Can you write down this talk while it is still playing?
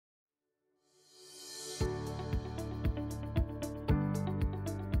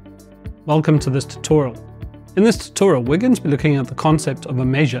welcome to this tutorial. In this tutorial, we're going to be looking at the concept of a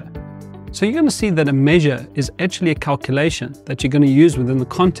measure. So you're going to see that a measure is actually a calculation that you're going to use within the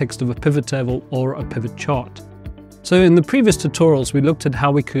context of a pivot table or a pivot chart. So in the previous tutorials, we looked at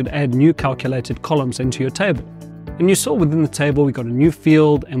how we could add new calculated columns into your table. And you saw within the table, we got a new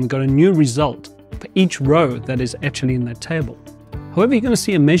field and we got a new result for each row that is actually in that table. However, you're going to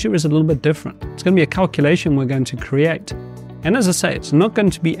see a measure is a little bit different. It's going to be a calculation we're going to create. And as I say, it's not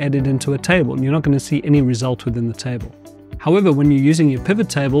going to be added into a table. You're not going to see any result within the table. However, when you're using your pivot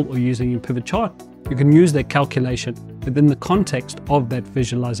table or using your pivot chart, you can use that calculation within the context of that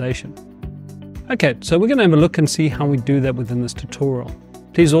visualization. Okay, so we're going to have a look and see how we do that within this tutorial.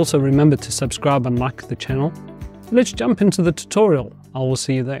 Please also remember to subscribe and like the channel. Let's jump into the tutorial. I will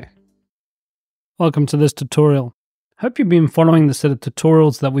see you there. Welcome to this tutorial. Hope you've been following the set of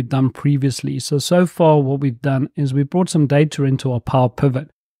tutorials that we've done previously. So far what we've done is we brought some data into our Power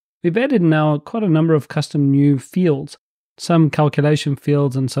Pivot. We've added now quite a number of custom new fields, some calculation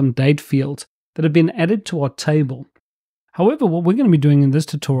fields and some date fields that have been added to our table. However, what we're going to be doing in this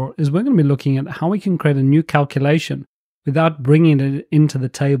tutorial is we're going to be looking at how we can create a new calculation without bringing it into the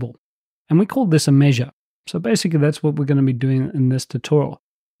table. And we call this a measure. So basically that's what we're going to be doing in this tutorial.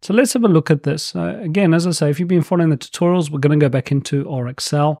 So let's have a look at this. Again, as I say, if you've been following the tutorials, we're going to go back into our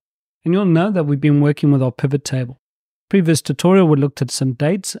Excel, and you'll know that we've been working with our pivot table. Previous tutorial, we looked at some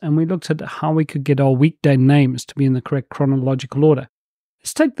dates, and we looked at how we could get our weekday names to be in the correct chronological order.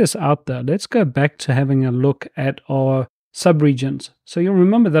 Let's take this out though. Let's go back to having a look at our subregions. So you'll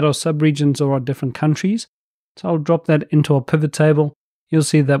remember that our subregions are our different countries. So I'll drop that into our pivot table. You'll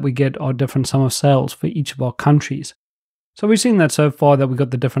see that we get our different sum of sales for each of our countries. So we've seen that so far that we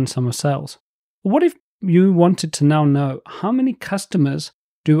got the different sum of sales. But what if you wanted to now know how many customers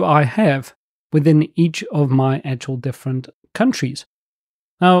do I have within each of my actual different countries?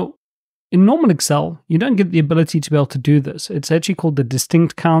 Now, in normal Excel, you don't get the ability to be able to do this. It's actually called the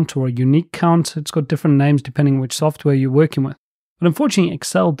distinct count or a unique count. It's got different names depending on which software you're working with. But unfortunately,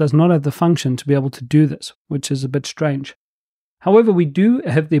 Excel does not have the function to be able to do this, which is a bit strange. However, we do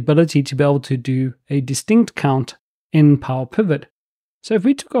have the ability to be able to do a distinct count in Power Pivot. So if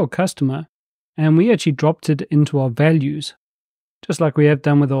we took our customer and we actually dropped it into our values, just like we have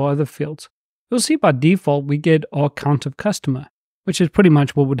done with our other fields, you'll see by default we get our count of customer, which is pretty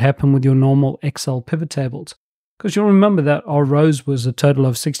much what would happen with your normal Excel pivot tables. Because you'll remember that our rows was a total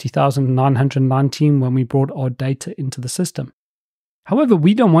of 60,919 when we brought our data into the system. However,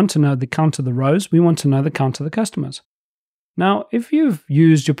 we don't want to know the count of the rows, we want to know the count of the customers. Now, if you've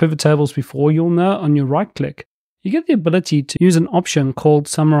used your pivot tables before, you'll know on your right click, you get the ability to use an option called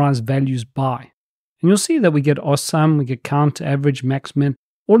Summarize Values By. And you'll see that we get our sum, we get count, average, max, min.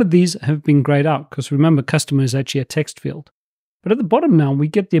 All of these have been grayed out because remember, customer is actually a text field. But at the bottom now, we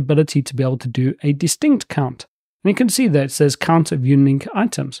get the ability to be able to do a distinct count. And you can see that it says count of unique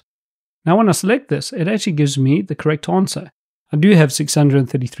items. Now, when I select this, it actually gives me the correct answer. I do have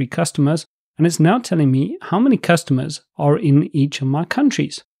 633 customers, and it's now telling me how many customers are in each of my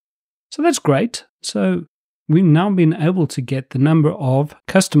countries. So that's great. So we've now been able to get the number of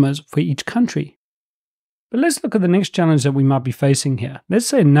customers for each country. But let's look at the next challenge that we might be facing here. Let's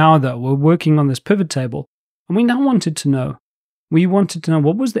say now though, we're working on this pivot table and we now wanted to know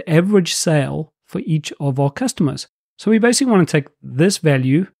what was the average sale for each of our customers. So we basically want to take this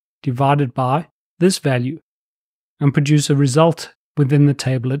value divided by this value and produce a result within the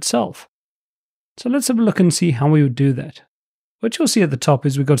table itself. So let's have a look and see how we would do that. What you'll see at the top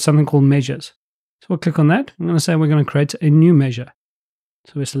is we've got something called measures. So we'll click on that. I'm going to say we're going to create a new measure.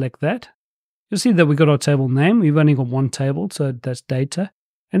 So we select that. You'll see that we've got our table name. We've only got one table, so that's data.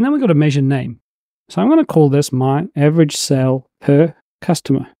 And then we've got a measure name. So I'm going to call this my average sale per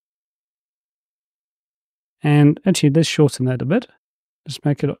customer. And actually, let's shorten that a bit. Just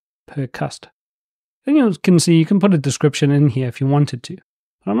make it per cust. Then you can see you can put a description in here if you wanted to.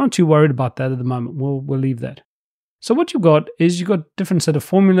 But I'm not too worried about that at the moment. We'll leave that. So what you've got is you've got different set of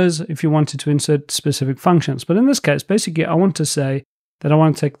formulas if you wanted to insert specific functions. But in this case, basically, I want to say that I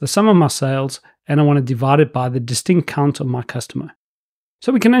want to take the sum of my sales and I want to divide it by the distinct count of my customer.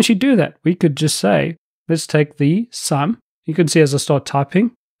 So we can actually do that. We could just say, let's take the sum. You can see as I start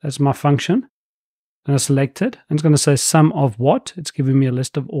typing, that's my function. And I select it. And it's going to say sum of what? It's giving me a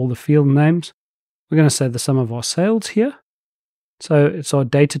list of all the field names. We're going to say the sum of our sales here. So it's our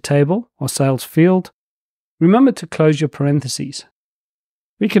data table, our sales field. Remember to close your parentheses.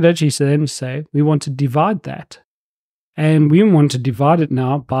 We could actually then say we want to divide that. And we want to divide it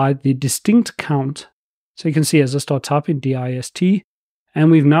now by the distinct count. So you can see as I start typing dist, and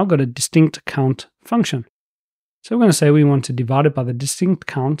we've now got a distinct count function. So we're going to say we want to divide it by the distinct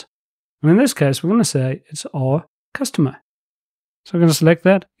count And in this case, we're going to say it's our customer. So we're going to select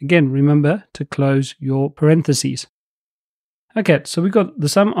that. Again, remember to close your parentheses. Okay, so we got the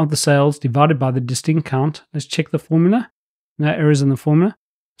sum of the sales divided by the distinct count. Let's check the formula. No errors in the formula.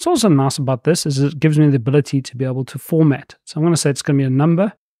 What's also nice about this is it gives me the ability to be able to format. So I'm going to say it's going to be a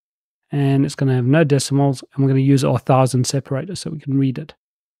number, and it's going to have no decimals, and we're going to use our 1000 separator so we can read it.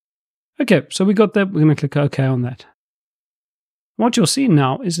 Okay, so we got that. We're going to click OK on that. What you'll see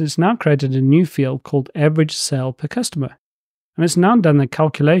now is it's now created a new field called average sale per customer. And it's now done the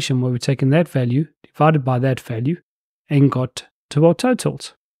calculation where we've taken that value, divided by that value, and got to our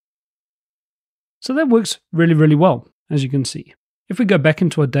totals. So that works really, really well, as you can see. If we go back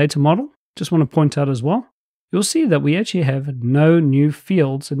into our data model, just want to point out as well, you'll see that we actually have no new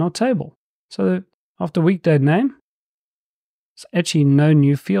fields in our table. So after weekday name, there's actually no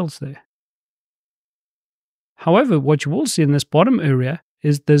new fields there. However, what you will see in this bottom area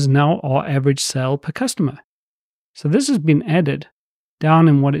is there's now our average sale per customer. So this has been added down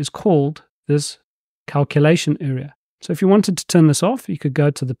in what is called this calculation area. So if you wanted to turn this off, you could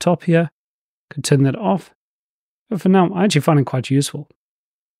go to the top here, could turn that off. But for now, I actually find it quite useful.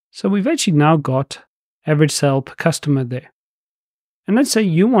 So we've actually now got average sale per customer there. And let's say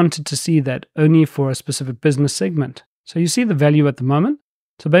you wanted to see that only for a specific business segment. So you see the value at the moment.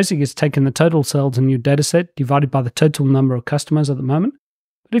 So basically it's taking the total sales in your data set divided by the total number of customers at the moment.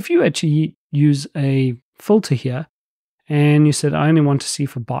 But if you actually use a filter here and you said I only want to see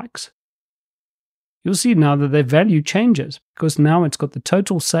for bikes, you'll see now that their value changes because now it's got the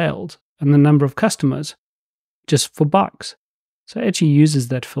total sales and the number of customers just for bikes. So it actually uses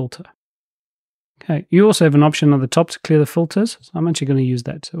that filter. Okay, you also have an option on the top to clear the filters. So I'm actually going to use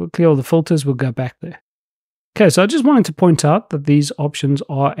that. So we'll clear all the filters, we'll go back there. Okay, so I just wanted to point out that these options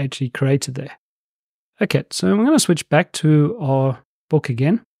are actually created there. Okay, so I'm going to switch back to our book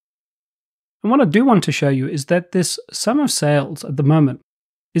again. And what I do want to show you is that this sum of sales at the moment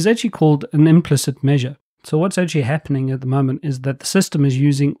is actually called an implicit measure. So what's actually happening at the moment is that the system is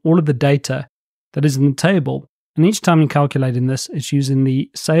using all of the data that is in the table, and each time you calculate in this, it's using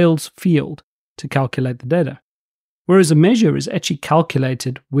the sales field to calculate the data. Whereas a measure is actually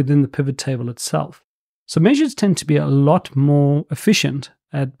calculated within the pivot table itself. So measures tend to be a lot more efficient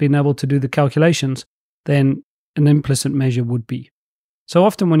at being able to do the calculations than an implicit measure would be. So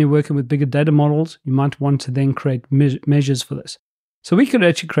often when you're working with bigger data models, you might want to then create measures for this. So we could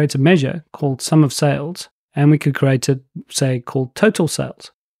actually create a measure called sum of sales, and we could create it, say, called total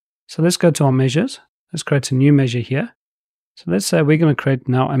sales. So let's go to our measures. Let's create a new measure here. So let's say we're going to create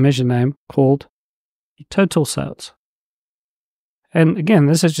now a measure name called total sales. And again,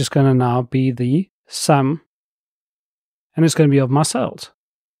 this is just going to now be the sum, and it's going to be of my sales.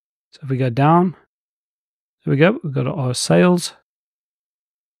 So if we go down, there we go, we've got our sales.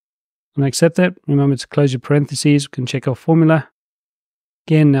 And accept that. Remember to close your parentheses. We can check our formula.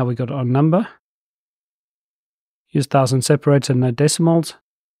 Again, now we've got our number. Use 1000 separator, no decimals.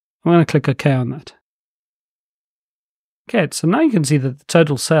 I'm going to click OK on that. Okay, so now you can see that the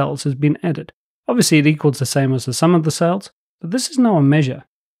total sales has been added. Obviously, it equals the same as the sum of the sales, but this is now a measure.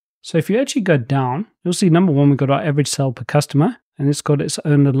 So if you actually go down, you'll see number one, we've got our average sale per customer, and it's got its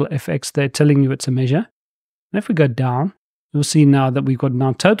own little FX there telling you it's a measure. And if we go down, you'll see now that we've got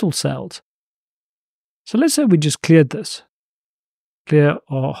now total sales. So let's say we just cleared this. Clear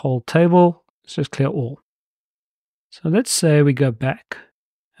our whole table. Let's just clear all. So let's say we go back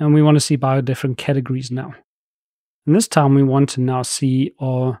and we want to see by different categories now. And this time we want to now see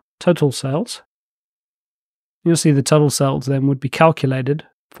our total sales. You'll see the total sales then would be calculated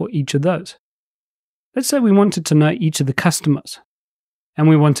for each of those. Let's say we wanted to know each of the customers and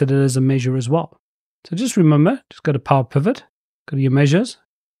we wanted it as a measure as well. So just remember, just go to Power Pivot, go to your measures,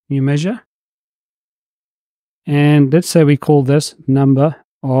 new measure. And let's say we call this number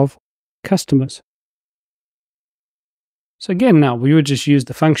of customers. So again, now we would just use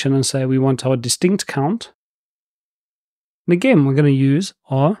the function and say we want our distinct count. And again, we're going to use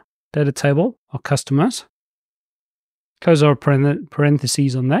our data table, our customers. Close our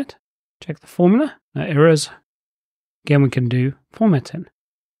parentheses on that. Check the formula, no errors. Again, we can do formatting.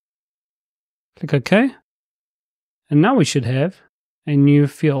 Click OK. And now we should have a new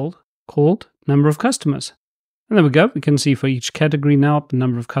field called number of customers. And there we go. We can see for each category now the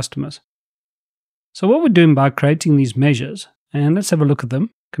number of customers. So what we're doing by creating these measures, and let's have a look at them,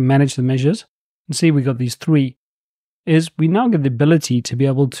 we can manage the measures, and see we got these three, is we now get the ability to be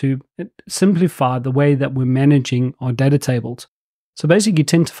able to simplify the way that we're managing our data tables. So basically you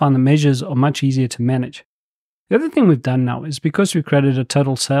tend to find the measures are much easier to manage. The other thing we've done now is because we've created a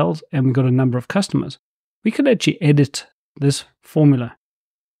total sales and we've got a number of customers, we could actually edit this formula.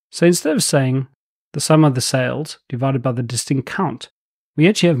 So instead of saying the sum of the sales divided by the distinct count, we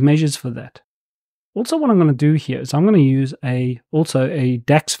actually have measures for that. Also, what I'm going to do here is I'm going to use also a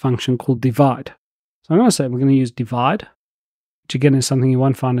DAX function called divide. So I'm going to say we're going to use divide, which again is something you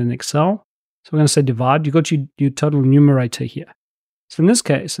won't find in Excel. So we're going to say divide. You've got your total numerator here. So in this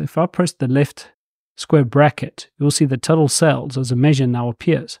case, if I press the left square bracket, you'll see the total sales as a measure now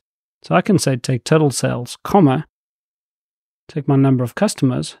appears. So I can say take total sales, comma, take my number of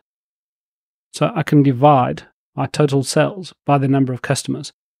customers. So I can divide my total sales by the number of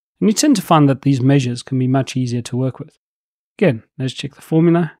customers. And you tend to find that these measures can be much easier to work with. Again, let's check the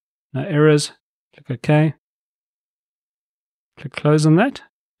formula. No errors. Click OK. Click close on that.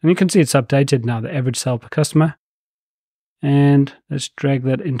 And you can see it's updated now, the average sale per customer. And let's drag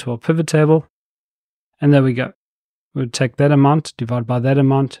that into our pivot table. And there we go. We'll take that amount, divide by that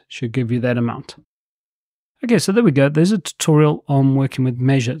amount, should give you that amount. Okay, so there we go. There's a tutorial on working with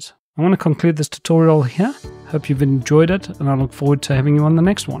measures. I want to conclude this tutorial here. Hope you've enjoyed it, and I look forward to having you on the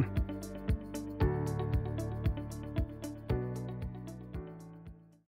next one.